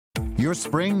Your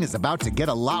spring is about to get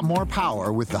a lot more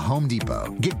power with the Home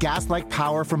Depot. Get gas-like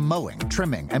power from mowing,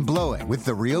 trimming, and blowing with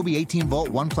the Ryobi 18-volt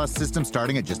ONE+ system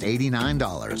starting at just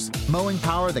 $89. Mowing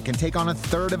power that can take on a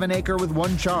third of an acre with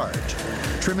one charge.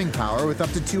 Trimming power with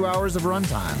up to 2 hours of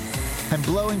runtime. And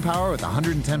blowing power with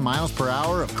 110 miles per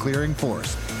hour of clearing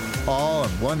force. All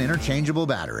on one interchangeable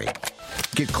battery.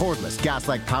 Get cordless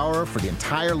gas-like power for the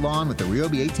entire lawn with the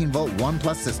Ryobi 18-volt ONE+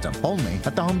 system. Only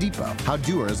at the Home Depot. How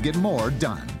doers get more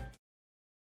done.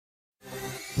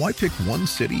 Why pick one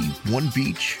city, one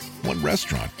beach, one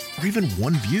restaurant, or even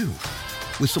one view?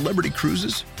 With Celebrity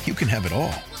Cruises, you can have it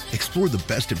all. Explore the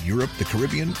best of Europe, the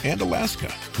Caribbean, and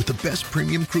Alaska with the best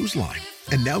premium cruise line.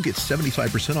 And now get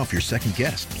 75% off your second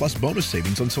guest, plus bonus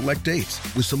savings on select dates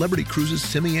with Celebrity Cruises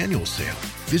semi-annual sale.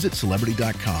 Visit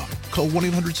Celebrity.com, call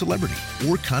 1-800-CELEBRITY,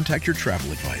 or contact your travel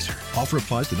advisor. Offer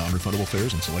applies to non-refundable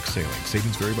fares and select sailing.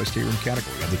 Savings vary by stateroom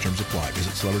category. Other terms apply.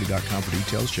 Visit Celebrity.com for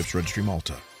details. Ships Registry,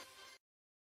 Malta.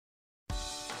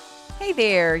 Hey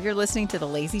there, you're listening to the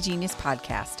Lazy Genius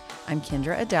Podcast. I'm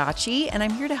Kendra Adachi, and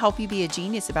I'm here to help you be a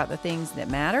genius about the things that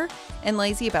matter and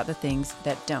lazy about the things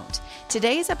that don't.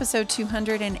 Today is episode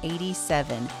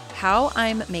 287, How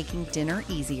I'm Making Dinner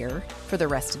Easier for the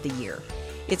Rest of the Year.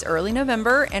 It's early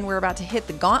November, and we're about to hit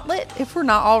the gauntlet if we're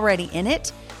not already in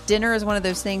it. Dinner is one of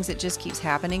those things that just keeps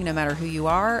happening no matter who you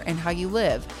are and how you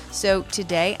live. So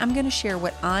today I'm going to share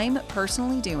what I'm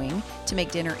personally doing to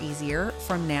make dinner easier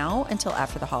from now until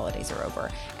after the holidays are over.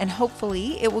 And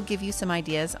hopefully it will give you some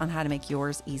ideas on how to make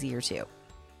yours easier too.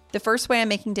 The first way I'm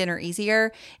making dinner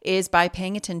easier is by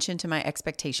paying attention to my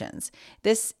expectations.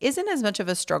 This isn't as much of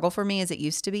a struggle for me as it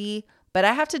used to be, but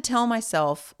I have to tell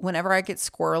myself whenever I get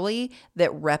squirrely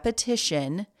that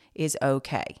repetition is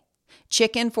okay.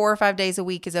 Chicken 4 or 5 days a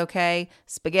week is okay.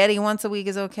 Spaghetti once a week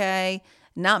is okay.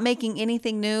 Not making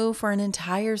anything new for an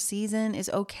entire season is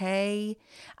okay.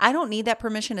 I don't need that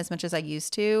permission as much as I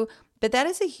used to, but that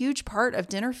is a huge part of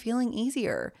dinner feeling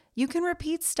easier. You can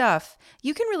repeat stuff.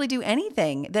 You can really do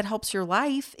anything that helps your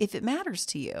life if it matters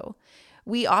to you.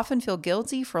 We often feel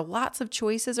guilty for lots of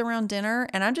choices around dinner,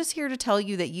 and I'm just here to tell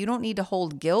you that you don't need to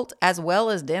hold guilt as well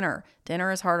as dinner.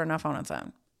 Dinner is hard enough on its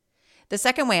own. The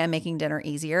second way I'm making dinner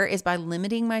easier is by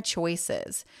limiting my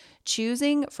choices.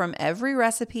 Choosing from every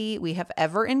recipe we have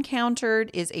ever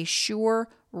encountered is a sure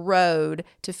road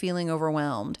to feeling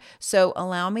overwhelmed. So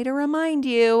allow me to remind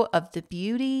you of the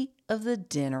beauty of the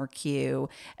dinner queue.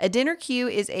 A dinner queue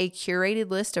is a curated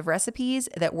list of recipes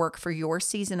that work for your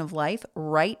season of life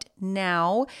right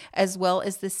now, as well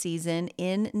as the season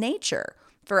in nature.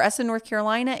 For us in North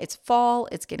Carolina, it's fall,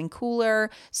 it's getting cooler,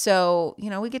 so,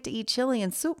 we get to eat chili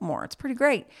and soup more. It's pretty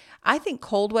great. I think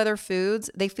cold weather foods,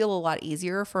 they feel a lot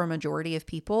easier for a majority of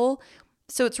people,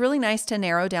 so it's really nice to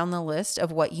narrow down the list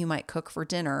of what you might cook for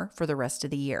dinner for the rest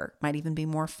of the year. Might even be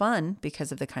more fun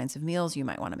because of the kinds of meals you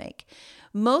might want to make.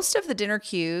 Most of the dinner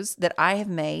queues that I have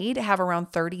made have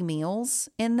around 30 meals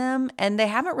in them, and they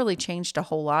haven't really changed a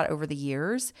whole lot over the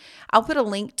years. I'll put a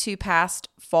link to past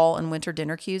fall and winter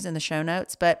dinner queues in the show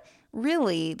notes, but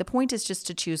really the point is just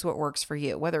to choose what works for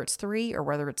you, whether it's 3 or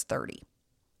whether it's 30.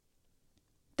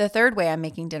 The third way I'm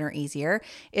making dinner easier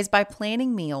is by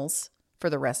planning meals for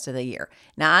the rest of the year.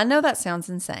 Now, I know that sounds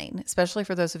insane, especially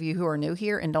for those of you who are new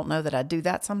here and don't know that I do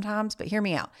that sometimes, but hear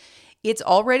me out. It's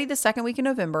already the second week in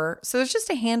November, so there's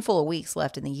just a handful of weeks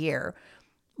left in the year.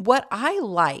 What I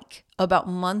like about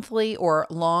monthly or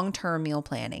long-term meal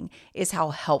planning is how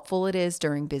helpful it is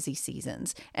during busy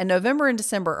seasons. And November and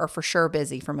December are for sure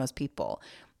busy for most people.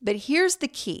 But here's the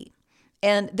key.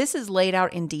 And this is laid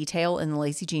out in detail in the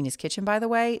Lazy Genius Kitchen, by the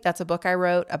way. That's a book I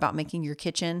wrote about making your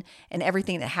kitchen and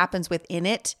everything that happens within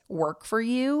it work for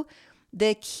you.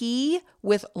 The key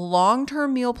with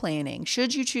long-term meal planning,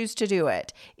 should you choose to do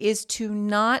it, is to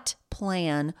not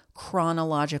plan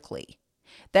chronologically.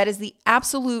 That is the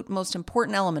absolute most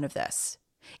important element of this.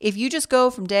 If you just go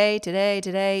from day to day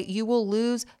to day, you will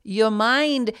lose your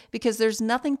mind because there's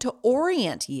nothing to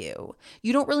orient you.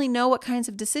 You don't really know what kinds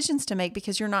of decisions to make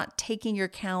because you're not taking your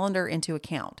calendar into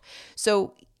account.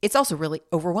 So it's also really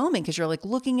overwhelming because you're like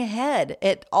looking ahead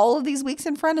at all of these weeks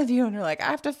in front of you and you're like, I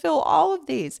have to fill all of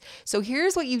these. So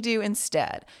here's what you do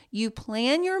instead. You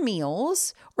plan your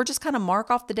meals or just kind of mark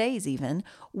off the days even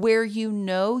where you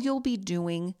know you'll be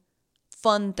doing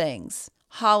fun things.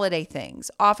 Holiday things,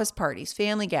 office parties,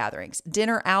 family gatherings,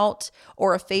 dinner out,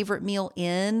 or a favorite meal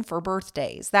in for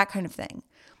birthdays, that kind of thing.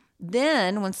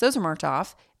 Then, once those are marked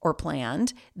off, or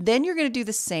planned, then you're going to do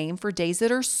the same for days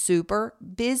that are super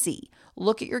busy.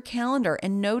 Look at your calendar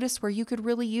and notice where you could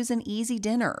really use an easy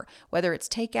dinner, whether it's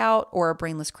takeout or a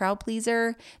brainless crowd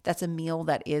pleaser. That's a meal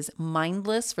that is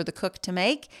mindless for the cook to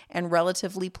make and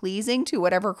relatively pleasing to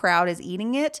whatever crowd is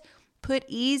eating it. Put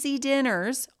easy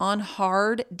dinners on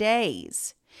hard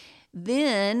days.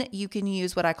 Then you can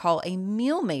use what I call a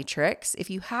meal matrix, if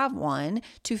you have one,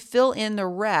 to fill in the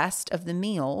rest of the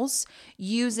meals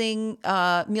using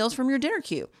meals from your dinner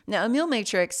queue. Now, a meal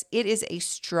matrix, it is a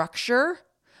structure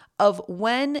of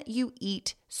when you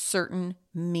eat certain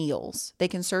meals. They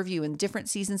can serve you in different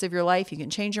seasons of your life. You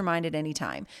can change your mind at any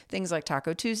time. Things like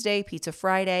Taco Tuesday, Pizza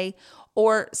Friday,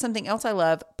 or something else I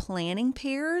love, planning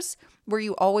pairs, where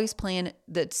you always plan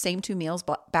the same two meals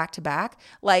back to back.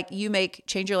 Like you make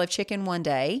Change Your Life chicken one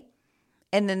day,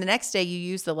 and then the next day you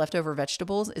use the leftover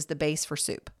vegetables as the base for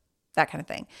soup, that kind of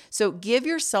thing. So give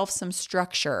yourself some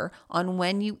structure on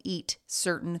when you eat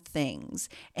certain things,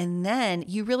 and then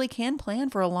you really can plan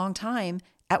for a long time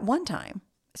at one time.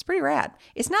 It's pretty rad.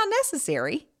 It's not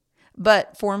necessary,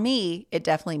 but for me, it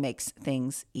definitely makes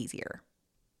things easier.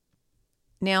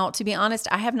 Now, to be honest,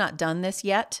 I have not done this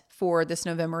yet for this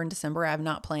November and December. I have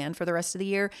not planned for the rest of the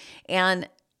year. And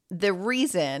the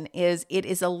reason is it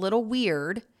is a little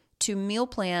weird to meal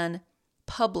plan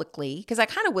publicly, because I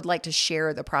kind of would like to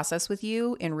share the process with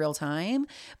you in real time,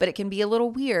 but it can be a little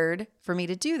weird for me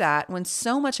to do that when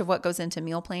so much of what goes into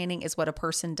meal planning is what a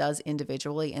person does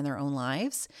individually in their own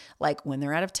lives, like when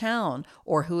they're out of town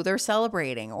or who they're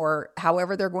celebrating or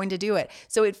however they're going to do it.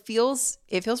 So it feels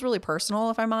really personal,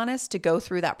 if I'm honest, to go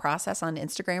through that process on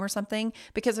Instagram or something,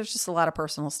 because there's just a lot of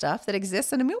personal stuff that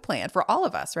exists in a meal plan for all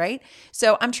of us, right?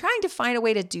 So I'm trying to find a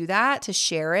way to do that, to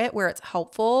share it where it's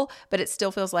helpful, but it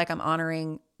still feels like I'm honoring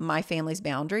my family's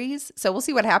boundaries. So we'll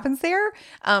see what happens there.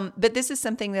 But this is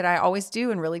something that I always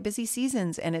do in really busy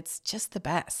seasons, and it's just the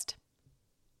best.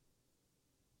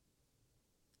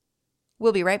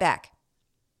 We'll be right back.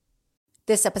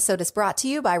 This episode is brought to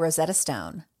you by Rosetta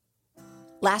Stone.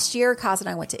 Last year, Kaz and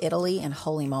I went to Italy, and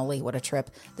holy moly, what a trip.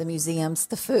 The museums,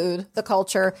 the food, the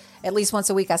culture. At least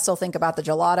once a week, I still think about the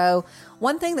gelato.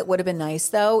 One thing that would have been nice,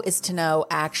 though, is to know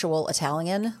actual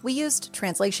Italian. We used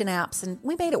translation apps, and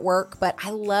we made it work, but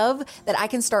I love that I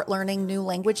can start learning new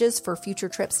languages for future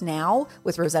trips now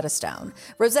with Rosetta Stone.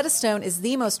 Rosetta Stone is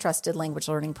the most trusted language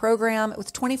learning program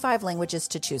with 25 languages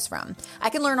to choose from.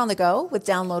 I can learn on the go with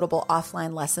downloadable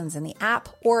offline lessons in the app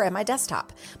or at my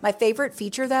desktop. My favorite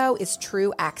feature, though, is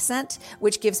True Accent,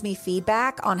 which gives me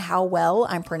feedback on how well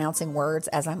I'm pronouncing words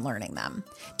as I'm learning them.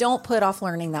 Don't put off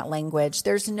learning that language.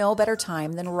 There's no better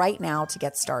time than right now to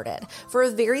get started. For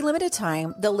a very limited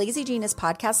time, the Lazy Genius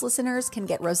podcast listeners can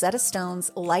get Rosetta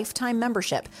Stone's lifetime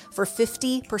membership for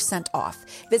 50% off.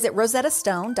 Visit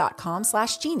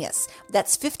rosettastone.com/genius.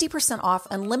 That's 50% off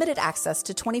unlimited access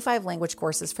to 25 language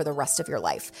courses for the rest of your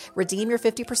life. Redeem your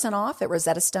 50% off at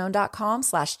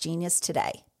rosettastone.com/genius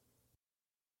today.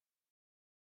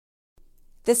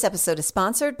 This episode is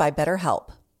sponsored by BetterHelp.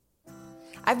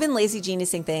 I've been lazy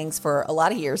geniusing things for a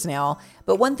lot of years now,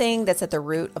 but one thing that's at the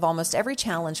root of almost every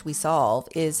challenge we solve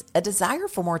is a desire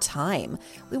for more time.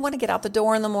 We want to get out the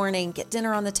door in the morning, get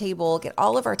dinner on the table, get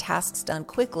all of our tasks done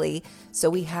quickly so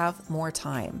we have more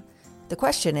time. The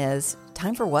question is,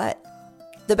 time for what?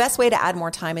 The best way to add more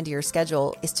time into your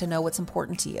schedule is to know what's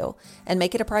important to you and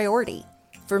make it a priority.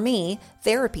 For me,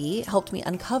 therapy helped me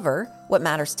uncover what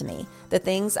matters to me, the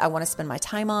things I want to spend my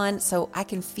time on so I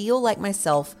can feel like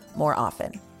myself more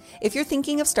often. If you're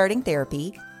thinking of starting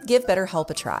therapy, give BetterHelp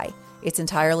a try. It's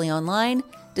entirely online,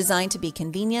 designed to be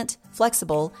convenient,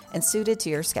 flexible, and suited to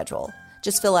your schedule.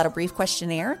 Just fill out a brief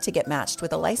questionnaire to get matched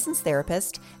with a licensed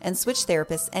therapist and switch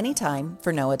therapists anytime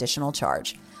for no additional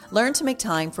charge. Learn to make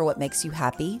time for what makes you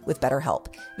happy with BetterHelp.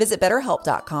 Visit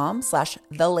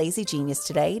BetterHelp.com/TheLazyGenius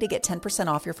today to get 10%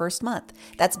 off your first month.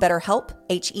 That's BetterHelp,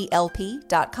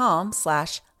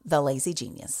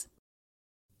 HELP.com/TheLazyGenius.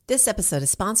 This episode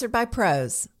is sponsored by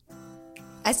Prose.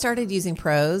 I started using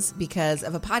Prose because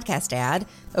of a podcast ad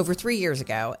over 3 years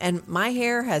ago, and my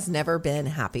hair has never been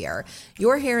happier.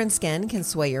 Your hair and skin can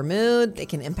sway your mood, they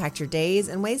can impact your days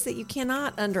in ways that you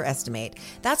cannot underestimate.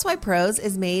 That's why Prose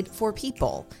is made for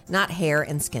people, not hair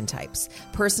and skin types.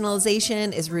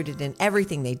 Personalization is rooted in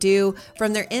everything they do,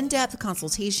 from their in-depth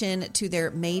consultation to their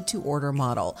made-to-order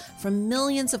model. From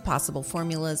millions of possible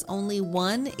formulas, only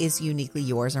one is uniquely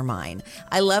yours or mine.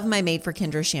 I love my Made for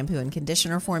Kendra shampoo and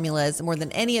conditioner formulas more than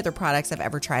than any other products I've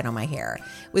ever tried on my hair.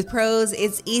 With Prose,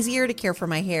 it's easier to care for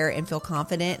my hair and feel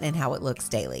confident in how it looks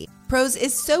daily. Prose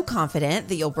is so confident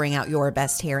that you'll bring out your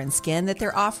best hair and skin that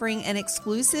they're offering an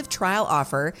exclusive trial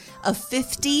offer of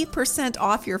 50%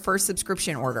 off your first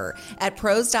subscription order at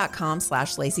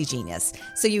prose.com/lazygenius.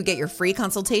 So you get your free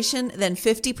consultation, then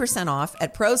 50% off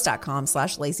at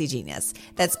prose.com/lazygenius.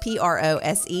 That's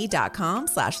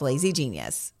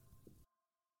prose.com/lazygenius.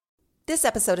 This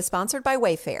episode is sponsored by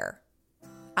Wayfair.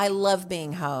 I love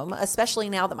being home, especially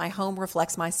now that my home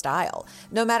reflects my style.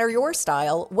 No matter your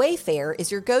style, Wayfair is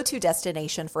your go-to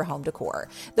destination for home decor.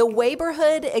 The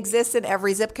Wayborhood exists in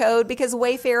every zip code because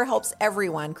Wayfair helps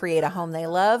everyone create a home they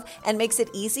love and makes it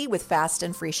easy with fast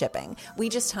and free shipping. We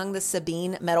just hung the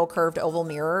Sabine metal curved oval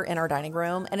mirror in our dining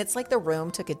room, and it's like the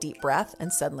room took a deep breath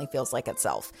and suddenly feels like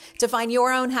itself. To find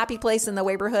your own happy place in the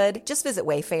Wayborhood, just visit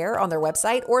Wayfair on their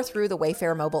website or through the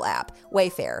Wayfair mobile app.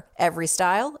 Wayfair, every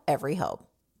style, every home.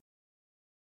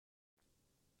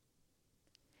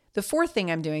 The fourth thing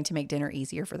I'm doing to make dinner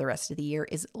easier for the rest of the year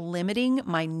is limiting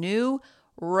my new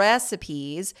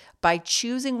recipes by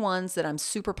choosing ones that I'm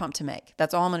super pumped to make.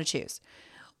 That's all I'm going to choose.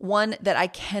 One that I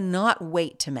cannot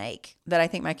wait to make, that I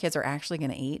think my kids are actually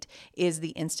going to eat, is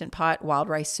the Instant Pot wild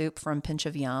rice soup from Pinch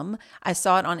of Yum. I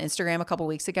saw it on Instagram a couple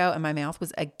weeks ago and my mouth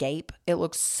was agape. It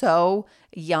looks so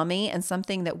yummy and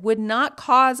something that would not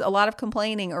cause a lot of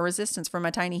complaining or resistance from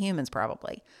my tiny humans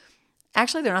probably.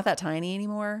 Actually, they're not that tiny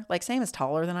anymore. Like Sam is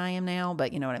taller than I am now,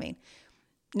 but you know what I mean.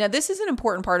 Now, this is an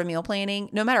important part of meal planning,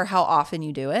 no matter how often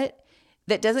you do it,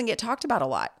 that doesn't get talked about a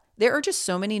lot. There are just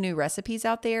so many new recipes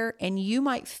out there, and you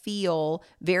might feel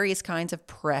various kinds of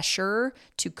pressure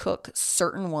to cook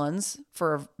certain ones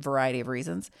for a variety of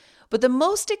reasons. But the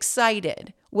most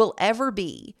excited we'll ever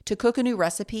be to cook a new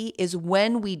recipe is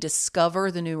when we discover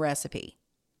the new recipe.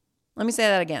 Let me say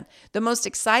that again. The most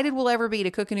excited we'll ever be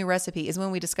to cook a new recipe is when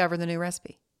we discover the new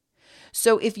recipe.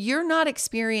 So if you're not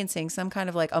experiencing some kind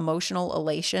of like emotional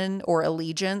elation or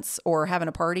allegiance or having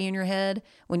a party in your head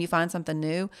when you find something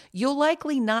new, you'll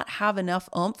likely not have enough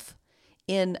oomph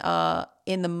in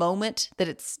the moment that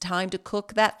it's time to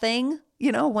cook that thing,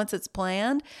 once it's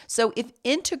planned. So if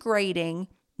integrating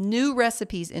new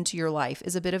recipes into your life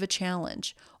is a bit of a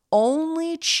challenge,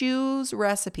 only choose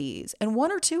recipes, and one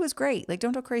or two is great, like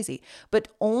don't go crazy, but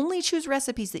only choose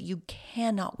recipes that you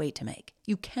cannot wait to make.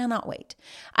 You cannot wait.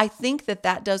 I think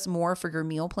that does more for your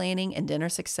meal planning and dinner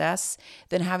success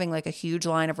than having like a huge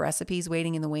line of recipes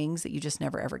waiting in the wings that you just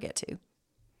never ever get to.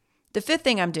 The fifth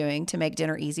thing I'm doing to make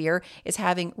dinner easier is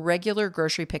having regular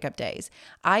grocery pickup days.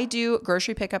 I do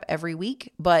grocery pickup every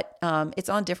week, but it's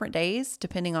on different days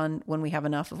depending on when we have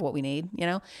enough of what we need,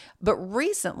 But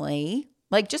recently,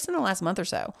 like just in the last month or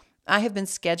so, I have been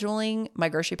scheduling my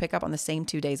grocery pickup on the same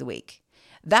 2 days a week.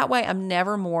 That way I'm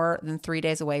never more than 3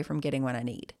 days away from getting what I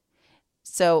need.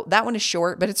 So that one is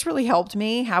short, but it's really helped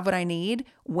me have what I need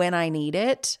when I need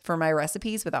it for my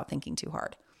recipes without thinking too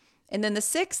hard. And then the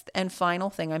sixth and final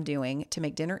thing I'm doing to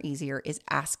make dinner easier is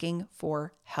asking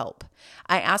for help.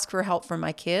 I ask for help from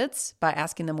my kids by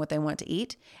asking them what they want to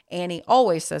eat. Annie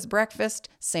always says breakfast,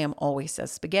 Sam always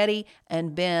says spaghetti,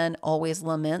 and Ben always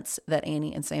laments that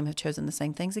Annie and Sam have chosen the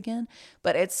same things again,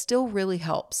 but it still really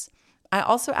helps. I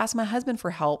also ask my husband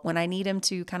for help when I need him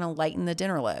to kind of lighten the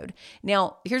dinner load.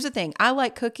 Now, here's the thing. I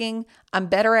like cooking. I'm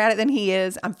better at it than he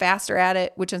is. I'm faster at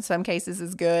it, which in some cases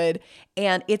is good.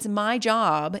 And it's my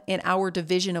job in our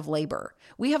division of labor.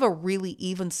 We have a really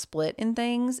even split in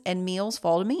things, and meals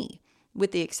fall to me,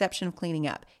 with the exception of cleaning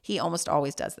up. He almost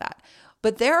always does that.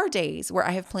 But there are days where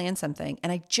I have planned something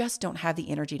and I just don't have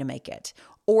the energy to make it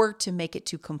or to make it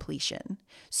to completion.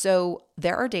 So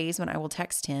there are days when I will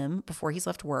text him before he's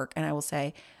left work and I will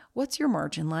say, "What's your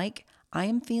margin like? I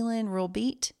am feeling real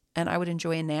beat and I would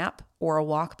enjoy a nap or a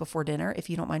walk before dinner if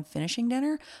you don't mind finishing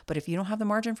dinner. But if you don't have the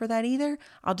margin for that either,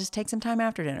 I'll just take some time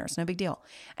after dinner. It's no big deal."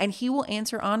 And he will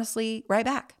answer honestly right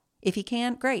back. If he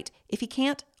can, great. If he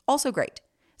can't, also great.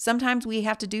 Sometimes we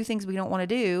have to do things we don't want to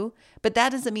do, but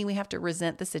that doesn't mean we have to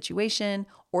resent the situation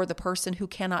or the person who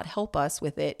cannot help us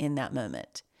with it in that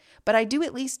moment. But I do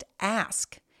at least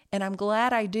ask, and I'm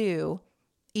glad I do,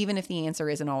 even if the answer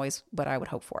isn't always what I would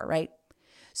hope for, right?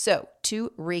 So to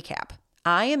recap,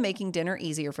 I am making dinner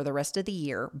easier for the rest of the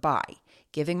year by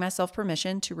giving myself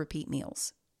permission to repeat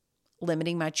meals,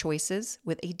 limiting my choices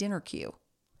with a dinner queue,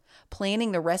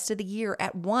 planning the rest of the year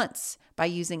at once by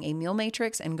using a meal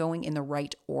matrix and going in the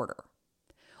right order,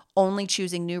 only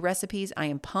choosing new recipes I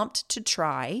am pumped to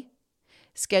try,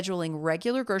 scheduling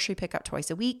regular grocery pickup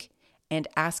twice a week, and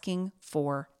asking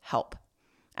for help.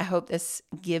 I hope this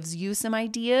gives you some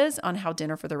ideas on how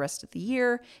dinner for the rest of the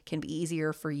year can be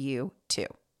easier for you too.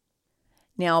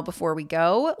 Now, before we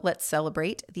go, let's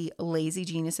celebrate the Lazy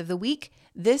Genius of the Week.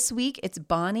 This week, it's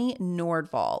Bonnie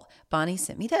Nordval. Bonnie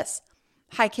sent me this.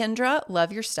 Hi, Kendra.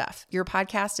 Love your stuff. Your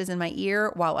podcast is in my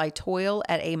ear while I toil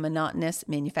at a monotonous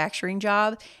manufacturing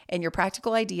job, and your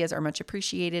practical ideas are much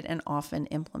appreciated and often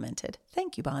implemented.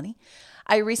 Thank you, Bonnie.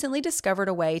 I recently discovered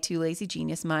a way to Lazy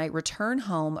Genius my return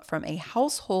home from a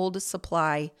household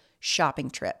supply shopping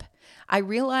trip. I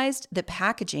realized that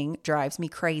packaging drives me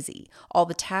crazy. All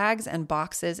the tags and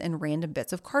boxes and random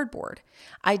bits of cardboard.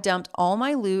 I dumped all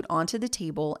my loot onto the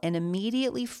table and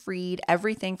immediately freed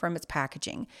everything from its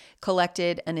packaging,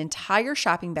 collected an entire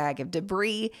shopping bag of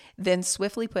debris, then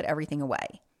swiftly put everything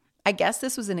away. I guess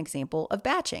this was an example of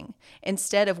batching.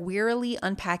 Instead of wearily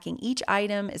unpacking each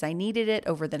item as I needed it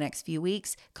over the next few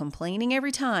weeks, complaining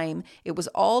every time, it was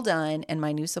all done and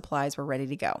my new supplies were ready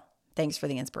to go. Thanks for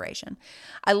the inspiration.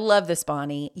 I love this,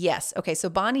 Bonnie. Yes. Okay. So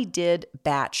Bonnie did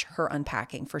batch her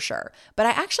unpacking for sure. But I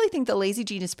actually think the Lazy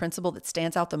Genius principle that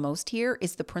stands out the most here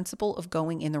is the principle of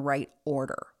going in the right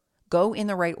order. Go in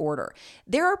the right order.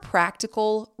 There are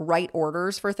practical right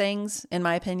orders for things, in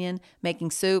my opinion,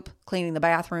 making soup, cleaning the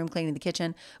bathroom, cleaning the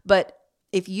kitchen. But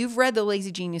if you've read The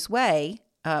Lazy Genius Way,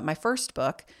 my first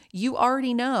book, you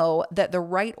already know that the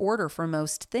right order for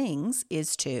most things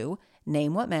is to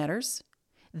name what matters,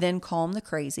 then calm the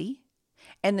crazy,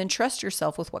 and then trust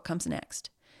yourself with what comes next.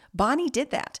 Bonnie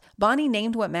did that. Bonnie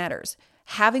named what matters,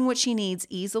 having what she needs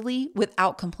easily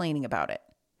without complaining about it.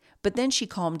 But then she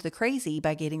calmed the crazy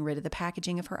by getting rid of the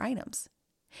packaging of her items.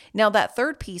 Now, that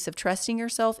third piece of trusting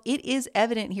yourself, it is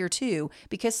evident here too,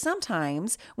 because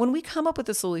sometimes when we come up with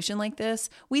a solution like this,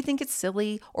 we think it's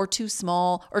silly or too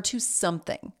small or too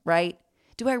something, right?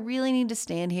 Do I really need to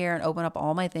stand here and open up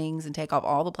all my things and take off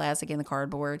all the plastic and the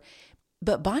cardboard?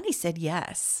 But Bonnie said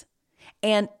yes.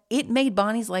 And it made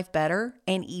Bonnie's life better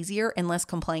and easier and less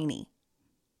complainy.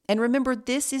 And remember,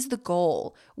 this is the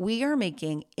goal. We are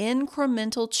making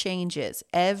incremental changes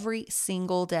every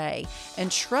single day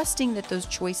and trusting that those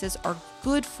choices are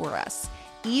good for us,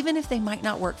 even if they might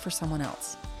not work for someone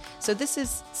else. So this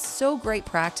is so great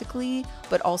practically,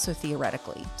 but also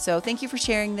theoretically. So thank you for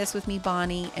sharing this with me,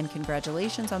 Bonnie, and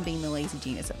congratulations on being the Lazy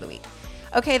Genius of the Week.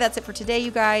 Okay, that's it for today, you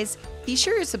guys. Be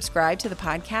sure to subscribe to the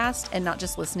podcast and not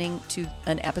just listening to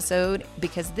an episode,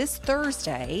 because this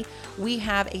Thursday, we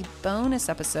have a bonus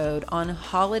episode on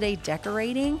holiday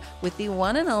decorating with the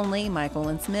one and only Michael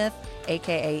and Smith,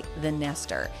 aka The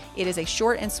Nester. It is a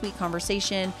short and sweet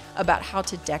conversation about how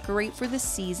to decorate for the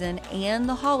season and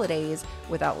the holidays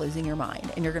without losing your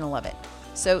mind, and you're going to love it.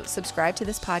 So subscribe to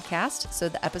this podcast so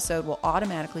the episode will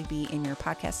automatically be in your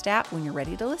podcast app when you're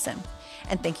ready to listen.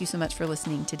 And thank you so much for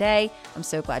listening today. I'm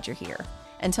so glad you're here.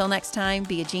 Until next time,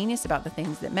 be a genius about the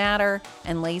things that matter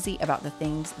and lazy about the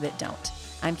things that don't.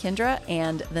 I'm Kendra,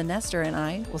 and The Nester and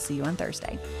I will see you on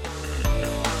Thursday.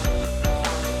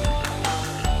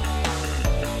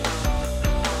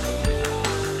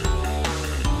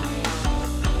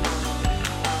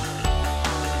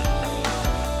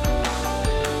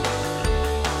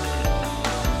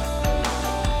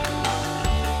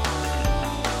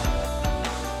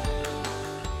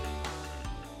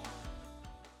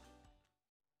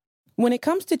 When it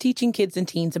comes to teaching kids and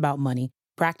teens about money,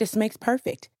 practice makes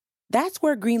perfect. That's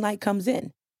where Greenlight comes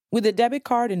in. With a debit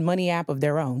card and money app of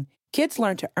their own, kids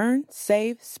learn to earn,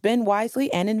 save, spend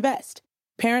wisely, and invest.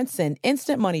 Parents send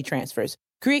instant money transfers,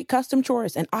 create custom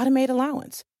chores, and automate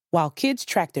allowance, while kids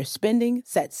track their spending,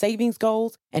 set savings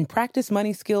goals, and practice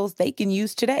money skills they can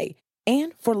use today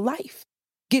and for life.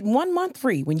 Get 1 month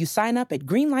free when you sign up at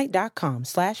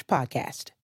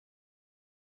greenlight.com/podcast.